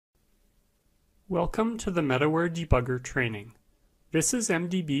Welcome to the Metaware Debugger training. This is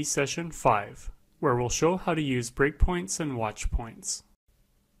MDB Session 5, where we'll show how to use breakpoints and watchpoints.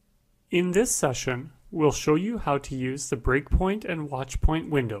 In this session, we'll show you how to use the breakpoint and watchpoint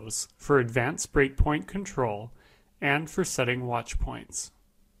windows for advanced breakpoint control and for setting watchpoints.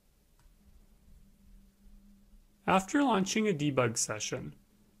 After launching a debug session,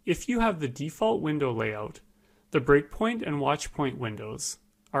 if you have the default window layout, the breakpoint and watchpoint windows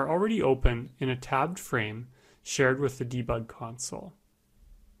are already open in a tabbed frame shared with the debug console.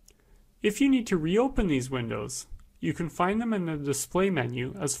 If you need to reopen these windows, you can find them in the display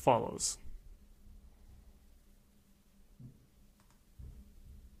menu as follows.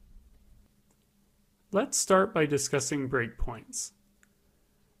 Let's start by discussing breakpoints.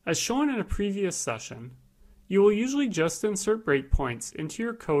 As shown in a previous session, you will usually just insert breakpoints into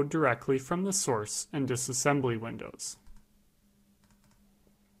your code directly from the source and disassembly windows.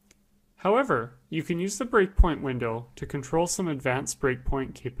 However, you can use the breakpoint window to control some advanced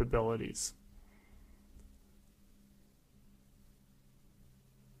breakpoint capabilities.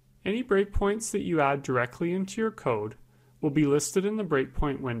 Any breakpoints that you add directly into your code will be listed in the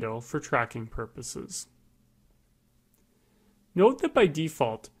breakpoint window for tracking purposes. Note that by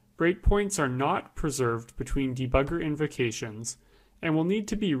default, breakpoints are not preserved between debugger invocations and will need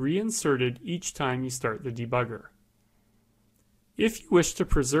to be reinserted each time you start the debugger. If you wish to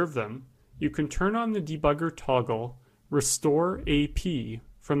preserve them, you can turn on the debugger toggle Restore AP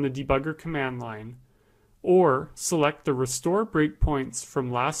from the debugger command line, or select the Restore Breakpoints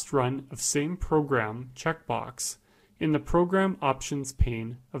from Last Run of Same Program checkbox in the Program Options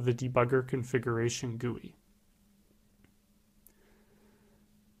pane of the Debugger Configuration GUI.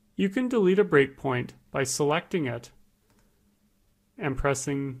 You can delete a breakpoint by selecting it and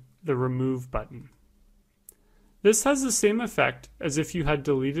pressing the Remove button. This has the same effect as if you had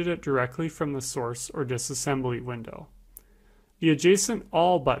deleted it directly from the source or disassembly window. The adjacent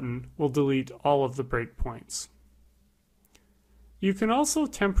All button will delete all of the breakpoints. You can also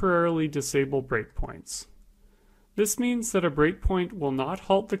temporarily disable breakpoints. This means that a breakpoint will not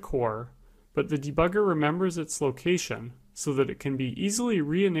halt the core, but the debugger remembers its location so that it can be easily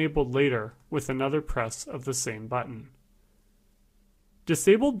re-enabled later with another press of the same button.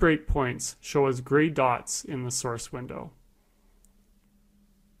 Disabled breakpoints show as gray dots in the source window.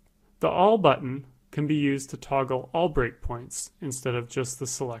 The All button can be used to toggle all breakpoints instead of just the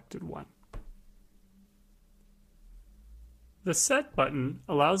selected one. The Set button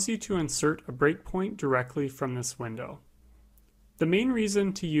allows you to insert a breakpoint directly from this window. The main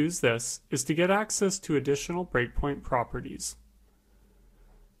reason to use this is to get access to additional breakpoint properties.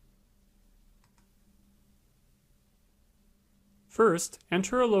 First,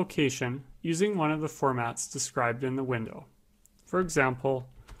 enter a location using one of the formats described in the window. For example,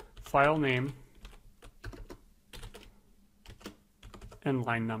 file name and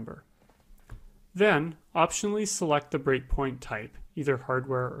line number. Then, optionally select the breakpoint type, either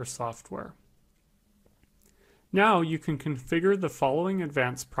hardware or software. Now you can configure the following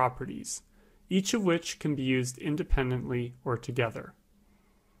advanced properties, each of which can be used independently or together.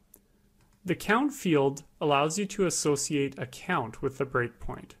 The count field allows you to associate a count with the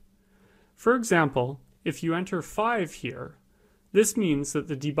breakpoint. For example, if you enter 5 here, this means that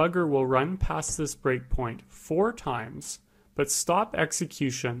the debugger will run past this breakpoint 4 times, but stop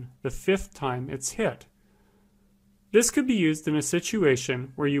execution the 5th time it's hit. This could be used in a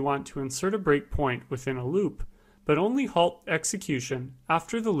situation where you want to insert a breakpoint within a loop, but only halt execution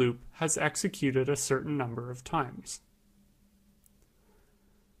after the loop has executed a certain number of times.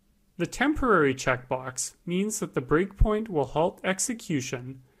 The temporary checkbox means that the breakpoint will halt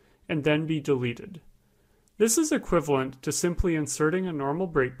execution and then be deleted. This is equivalent to simply inserting a normal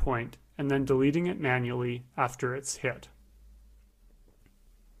breakpoint and then deleting it manually after it's hit.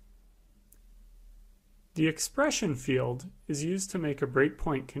 The expression field is used to make a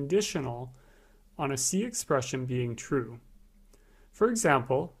breakpoint conditional on a C expression being true. For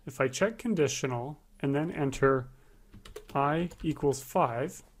example, if I check conditional and then enter I equals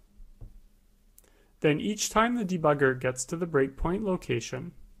 5, then each time the debugger gets to the breakpoint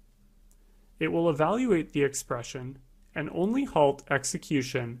location, it will evaluate the expression and only halt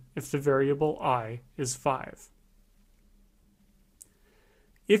execution if the variable I is 5.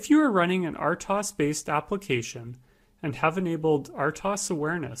 If you are running an RTOS-based application and have enabled RTOS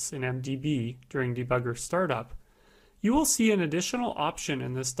awareness in MDB during debugger startup, you will see an additional option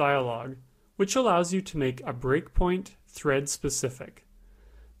in this dialog, which allows you to make a breakpoint thread-specific.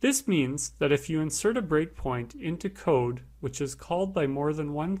 This means that if you insert a breakpoint into code which is called by more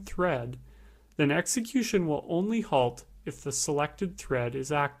than one thread, then execution will only halt if the selected thread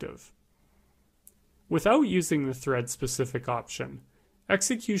is active. Without using the thread-specific option,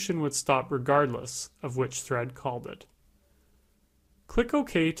 execution would stop regardless of which thread called it. Click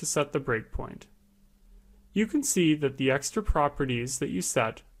OK to set the breakpoint. You can see that the extra properties that you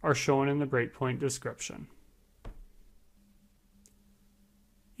set are shown in the breakpoint description.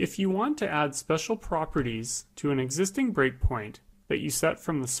 If you want to add special properties to an existing breakpoint that you set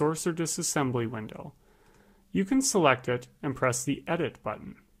from the source or disassembly window, you can select it and press the Edit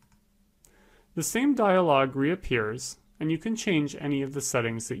button. The same dialog reappears, and you can change any of the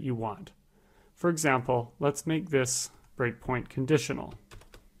settings that you want. For example, let's make this breakpoint conditional.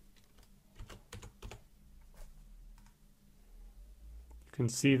 You can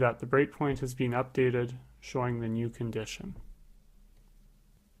see that the breakpoint has been updated, showing the new condition.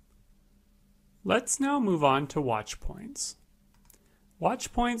 Let's now move on to watchpoints.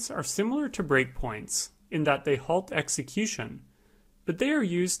 Watchpoints are similar to breakpoints in that they halt execution, but they are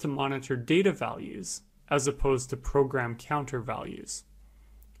used to monitor data values as opposed to program counter values.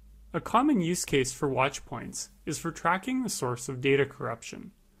 A common use case for watchpoints is for tracking the source of data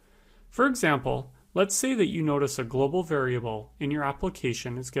corruption. For example, let's say that you notice a global variable in your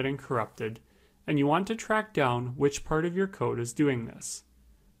application is getting corrupted, and you want to track down which part of your code is doing this.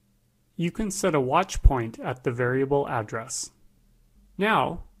 You can set a watchpoint at the variable address.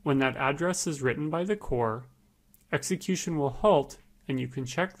 Now, when that address is written by the core, execution will halt, and you can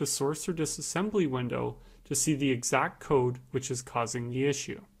check the source or disassembly window to see the exact code which is causing the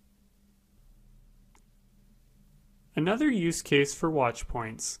issue. Another use case for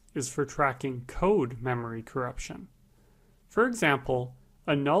watchpoints is for tracking code memory corruption. For example,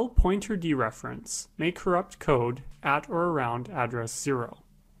 a null pointer dereference may corrupt code at or around address 0.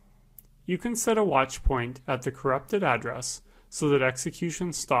 You can set a watchpoint at the corrupted address so that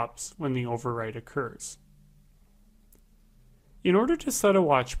execution stops when the overwrite occurs. In order to set a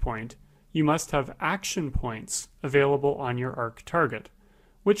watchpoint, you must have action points available on your ARC target,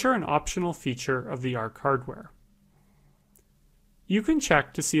 which are an optional feature of the ARC hardware. You can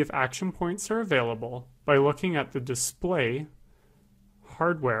check to see if action points are available by looking at the Display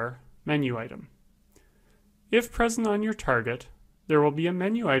Hardware menu item. If present on your target, there will be a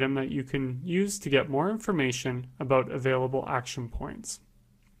menu item that you can use to get more information about available action points.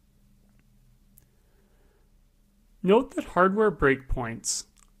 Note that hardware breakpoints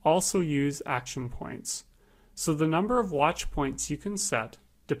also use action points, so the number of watch points you can set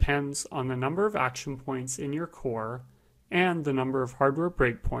depends on the number of action points in your core and the number of hardware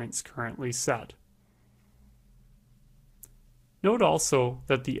breakpoints currently set. Note also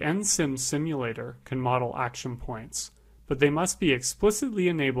that the NSIM simulator can model action points, but they must be explicitly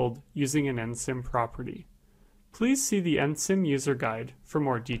enabled using an NSIM property. Please see the NSIM user guide for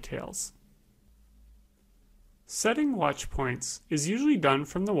more details. Setting watchpoints is usually done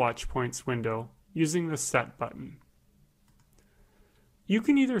from the Watchpoints window using the Set button. You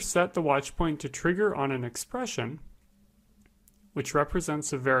can either set the watchpoint to trigger on an expression, which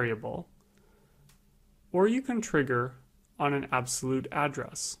represents a variable, or you can trigger on an absolute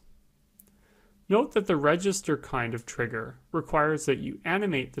address. Note that the register kind of trigger requires that you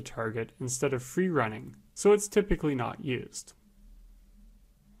animate the target instead of free running, so it's typically not used.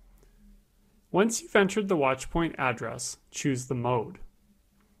 Once you've entered the watchpoint address, choose the mode.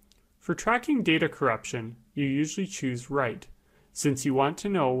 For tracking data corruption, you usually choose write, since you want to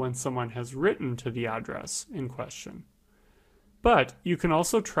know when someone has written to the address in question. But you can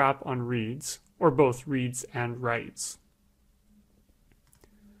also trap on reads, or both reads and writes.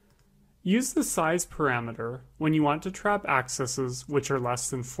 Use the size parameter when you want to trap accesses which are less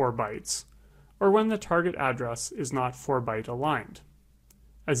than 4 bytes, or when the target address is not 4-byte aligned,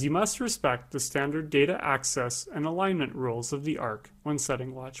 as you must respect the standard data access and alignment rules of the ARC when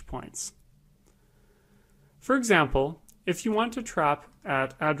setting watchpoints. For example, if you want to trap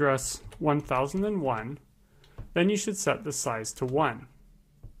at address 1001, then you should set the size to 1.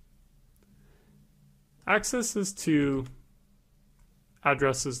 Accesses to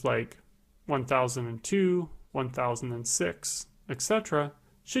addresses like 1002, 1006, etc.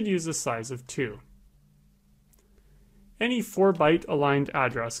 should use a size of 2. Any 4-byte aligned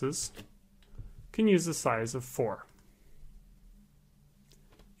addresses can use a size of 4.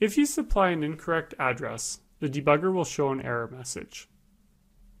 If you supply an incorrect address, the debugger will show an error message.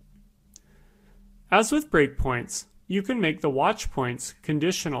 As with breakpoints, you can make the watchpoints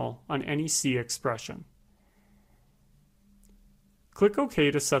conditional on any C expression. Click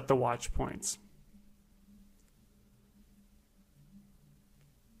OK to set the watchpoints.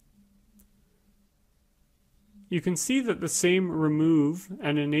 You can see that the same remove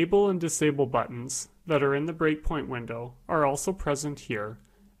and enable and disable buttons that are in the breakpoint window are also present here,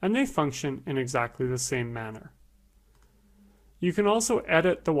 and they function in exactly the same manner. You can also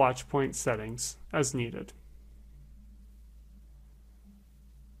edit the watchpoint settings as needed.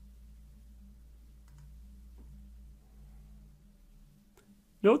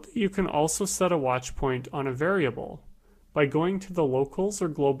 Note that you can also set a watchpoint on a variable by going to the Locals or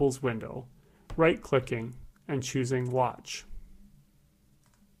Globals window, right-clicking, and choosing Watch.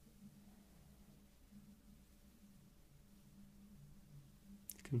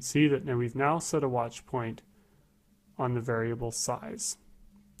 You can see that now we've set a watchpoint on the variable size.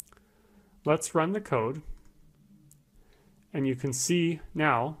 Let's run the code, and you can see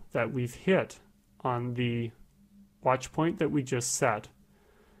now that we've hit on the watchpoint that we just set,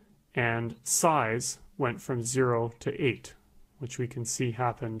 and size went from 0 to 8, which we can see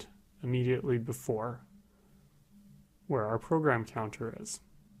happened immediately before where our program counter is.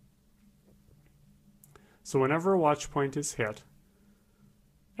 So whenever a watchpoint is hit,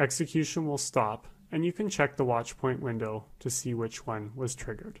 execution will stop, and you can check the watchpoint window to see which one was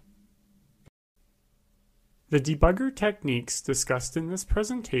triggered. The debugger techniques discussed in this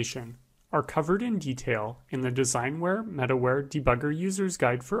presentation are covered in detail in the Designware Metaware Debugger User's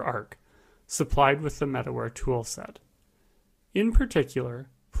Guide for ARC, supplied with the Metaware toolset. In particular,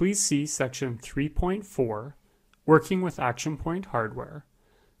 please see Section 3.4, Working with Action Point Hardware,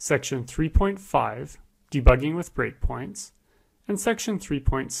 Section 3.5, Debugging with Breakpoints, and Section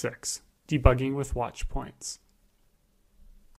 3.6, Debugging with Watchpoints.